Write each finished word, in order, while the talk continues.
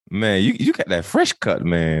Man, you got that fresh cut,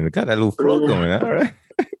 man. You got that little flow You going. All right.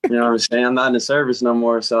 know what I'm saying? I'm not in the service no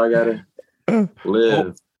more, so I gotta Oh,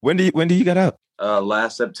 live. when do you get out?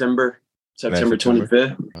 Last September, Last September September.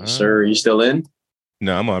 25th. Ah. Sir, are you still in?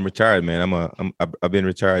 No, I'm retired, man. I've been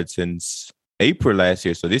retired since April last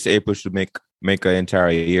year. So this April should make an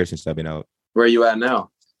entire year since I've been out. Where are you at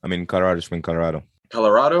now? I'm in Colorado Springs, Colorado.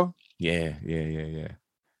 Colorado? Yeah. You're in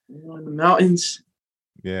the mountains.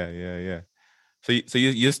 Yeah. So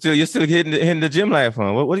you're still hitting the gym life,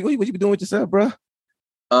 huh? What you be doing with yourself, bro?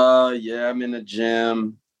 Yeah, I'm in the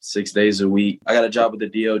gym 6 days a week. I got a job with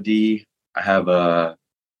the DOD. I have a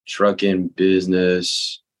trucking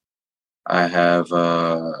business. I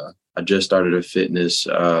just started a fitness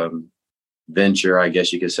venture, I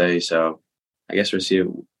guess you could say. So I guess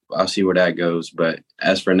I'll see where that goes. But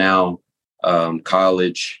as for now,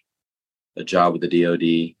 college, a job with the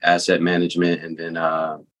DOD, asset management, and then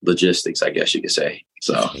logistics, I guess you could say.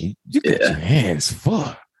 So You got your hands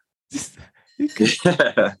full.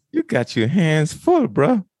 You got your hands full,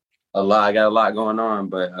 bro. a lot. I got a lot going on,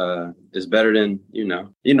 but it's better than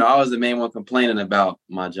I was the main one complaining about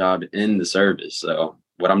my job in the service. So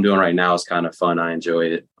what I'm doing right now is kind of fun. I enjoy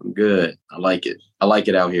it. I'm good. I like it. I like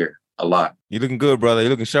it out here a lot. You looking good, brother. You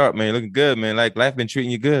looking sharp, man. You looking good, man. Like life been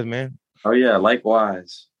treating you good, man. Oh yeah,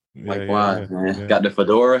 likewise. Yeah. Man. Got the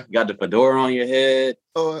fedora on your head.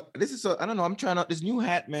 Oh, I don't know. I'm trying out this new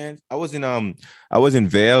hat, man. I was in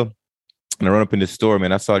Vail and I run up in the store,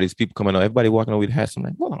 man. I saw these people coming out, everybody walking over with hats. I'm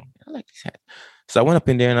like, hold on, I like this hat. So I went up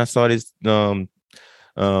in there and I saw this. A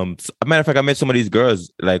matter of fact, I met some of these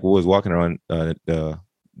girls like who was walking around the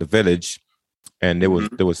village, and we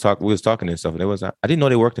was talking and stuff. And I didn't know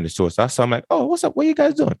they worked in the store, so I saw. I'm like, oh, what's up? What are you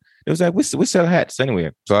guys doing? It was like we sell hats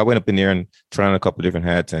anyway. So I went up in there and trying a couple different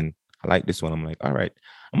hats, and I like this one. I'm like, all right,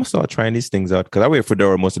 I'm gonna start trying these things out because I wear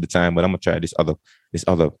fedora most of the time, but I'm gonna try this other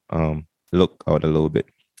look out a little bit.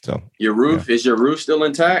 So your roof is your roof still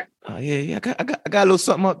intact? Yeah. I got a little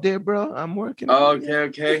something up there, bro. I'm working. Oh,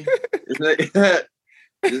 okay.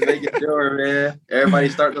 Just making sure, man.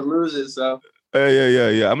 Everybody's starting to lose it, so.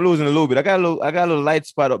 Yeah. I'm losing a little bit. I got a little light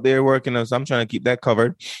spot up there working on, so I'm trying to keep that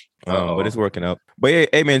covered. But it's working out. But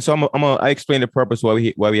hey, man. So I explain the purpose why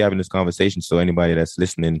we having this conversation, so anybody that's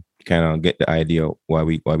listening kind of get the idea why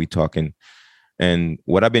we talking. And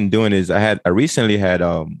what I've been doing is I recently had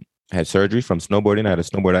surgery from snowboarding. I had a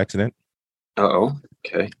snowboard accident.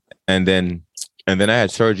 Okay. And then I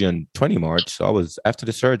had surgery on 20 March. So after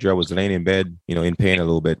the surgery, I was laying in bed, in pain a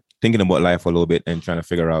little bit, thinking about life a little bit and trying to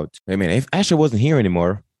figure out, hey man, if Asher wasn't here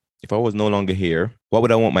anymore, if I was no longer here, what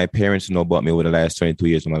would I want my parents to know about me over the last 22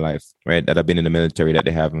 years of my life, right? That I've been in the military that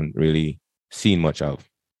they haven't really seen much of.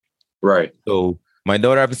 Right. So my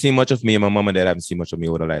daughter haven't seen much of me and my mom and dad haven't seen much of me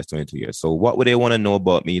over the last 22 years. So what would they want to know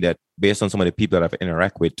about me that based on some of the people that I've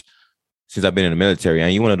interacted with since I've been in the military?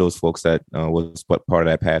 And you're one of those folks that was part of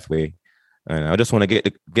that pathway. And I just want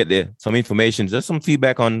to get some information, just some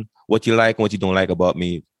feedback on what you like and what you don't like about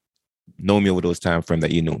me, know me over those time frame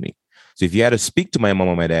that you know me. So if you had to speak to my mom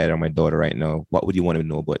or my dad or my daughter right now, what would you want to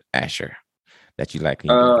know about Asher that you like?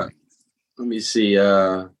 And you don't like? Let me see.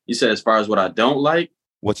 You said as far as what I don't like?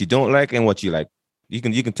 What you don't like and what you like. You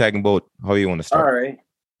can tag them both how you want to start. All right.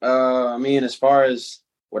 I mean, as far as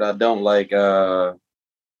what I don't like,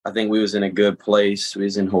 I think we was in a good place. We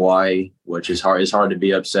was in Hawaii, which is hard. It's hard to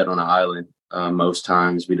be upset on an island. Most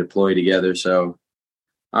times we deploy together. So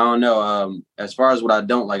I don't know. As far as what I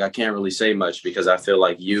don't like, I can't really say much because I feel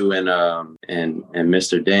like you and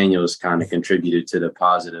Mr. Daniels kind of contributed to the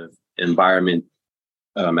positive environment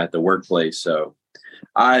at the workplace. So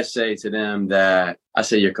I say to them that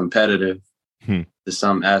you're competitive to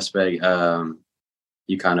some aspect.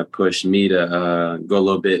 You kind of pushed me to be a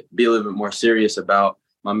little bit more serious about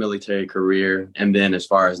my military career. And then as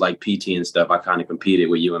far as like PT and stuff, I kind of competed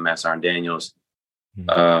with you and Matt Sarn Daniels.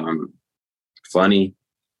 Funny,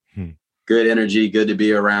 good energy, good to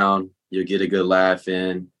be around. You'll get a good laugh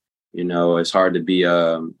in. It's hard to be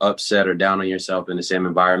upset or down on yourself in the same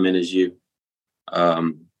environment as you.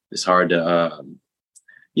 It's hard to,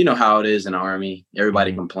 you know how it is in the Army.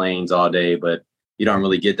 Everybody complains all day, but you don't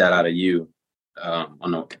really get that out of you. At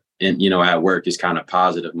work, it's kind of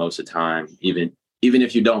positive most of the time. Even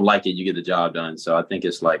if you don't like it, you get the job done. So I think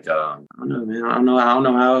it's like, I don't know, man. I don't know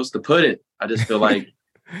how else to put it. I just feel like,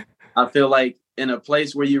 in a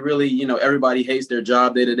place where you really, everybody hates their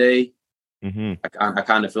job day to day. I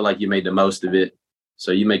kind of feel like you made the most of it.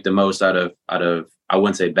 So you make the most out of, I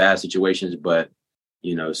wouldn't say bad situations, but,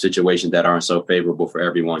 situations that aren't so favorable for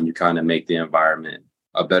everyone. You kind of make the environment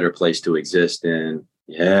a better place to exist. And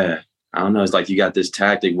yeah, I don't know. It's like you got this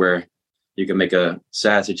tactic where you can make a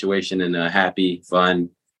sad situation in a happy, fun,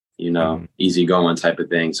 easygoing type of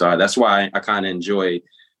thing. So that's why I kind of enjoy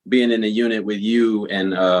being in the unit with you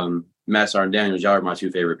and Matt Sergeant Daniels. Y'all are my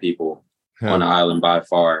two favorite people on the island by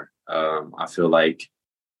far. I feel like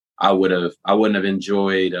I wouldn't have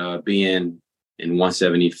enjoyed being in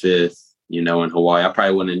 175th, in Hawaii. I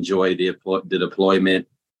probably wouldn't enjoy the deployment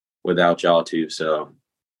without y'all too. So,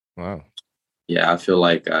 wow. Yeah, I feel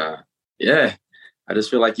like, I just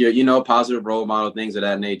feel like you're, a positive role model, things of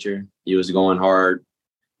that nature. You was going hard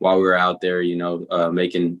while we were out there,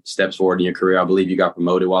 making steps forward in your career. I believe you got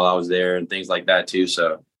promoted while I was there and things like that too.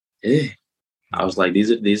 So, I was like, this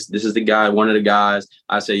is the guy, one of the guys.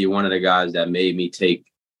 I say you're one of the guys that made me take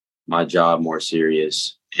my job more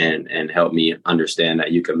serious and help me understand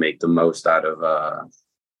that you can make the most out of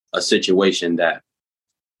a situation that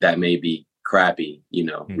may be crappy,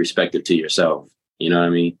 respective to yourself. You know what I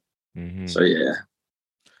mean? Mm-hmm. So yeah,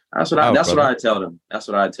 that's what I tell them. That's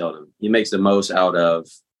what I tell them. He makes the most out of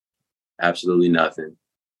absolutely nothing,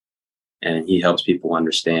 and he helps people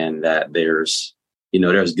understand that there's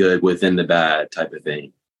good within the bad type of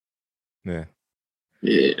thing. Yeah.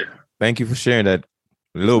 Yeah. Thank you for sharing that,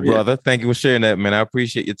 little brother. Thank you for sharing that, man. I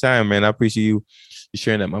appreciate your time, man. I appreciate you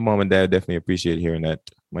sharing that. My mom and dad definitely appreciate hearing that.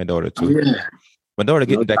 My daughter too. Yeah. My daughter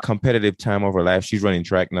getting that competitive time of her life. She's running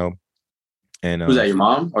track now. And who's that, your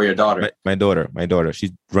mom or your daughter? My daughter.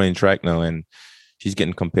 She's running track now and she's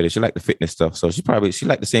getting competitive. She like the fitness stuff. So she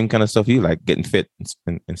like the same kind of stuff you like, getting fit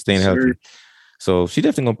and staying healthy. So she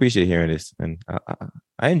definitely gonna appreciate hearing this. And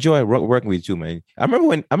I enjoy working with you, man. I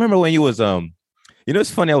remember when you was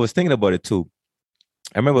it's funny. I was thinking about it too.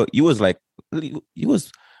 I remember you was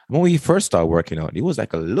when we first started working out. You was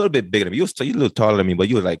like a little bit bigger than me. You a little taller than me, but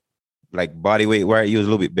you was like body weight, right? You was a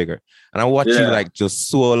little bit bigger. And I watched you like just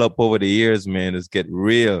swell up over the years, man. It's get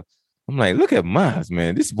real. I'm like, look at Miles,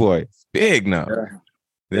 man. This boy is big now.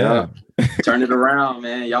 Yeah. Turn it around,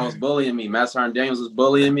 man. Y'all was bullying me. Matt Sergeant Daniels was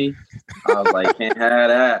bullying me. I was like, can't have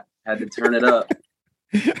that. Had to turn it up.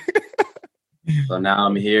 So now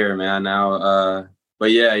I'm here, man. Now,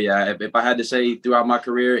 but yeah. If I had to say throughout my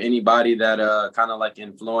career, anybody that kind of like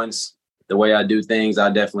influenced the way I do things, I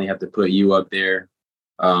definitely have to put you up there,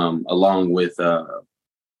 along with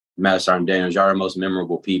Matt Sergeant Daniels. Y'all are the most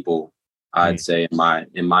memorable people, I'd say, in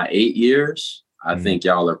my 8 years. I think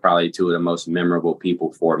y'all are probably two of the most memorable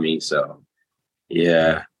people for me. So,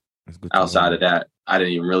 yeah. Outside of that, I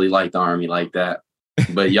didn't even really like the Army like that.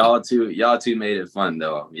 But y'all two made it fun,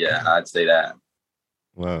 though. Yeah, I'd say that.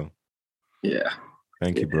 Wow. Yeah.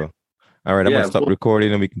 Thank you, bro. All right, I'm going to stop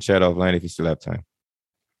recording and we can chat offline if you still have time.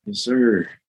 Yes, sir.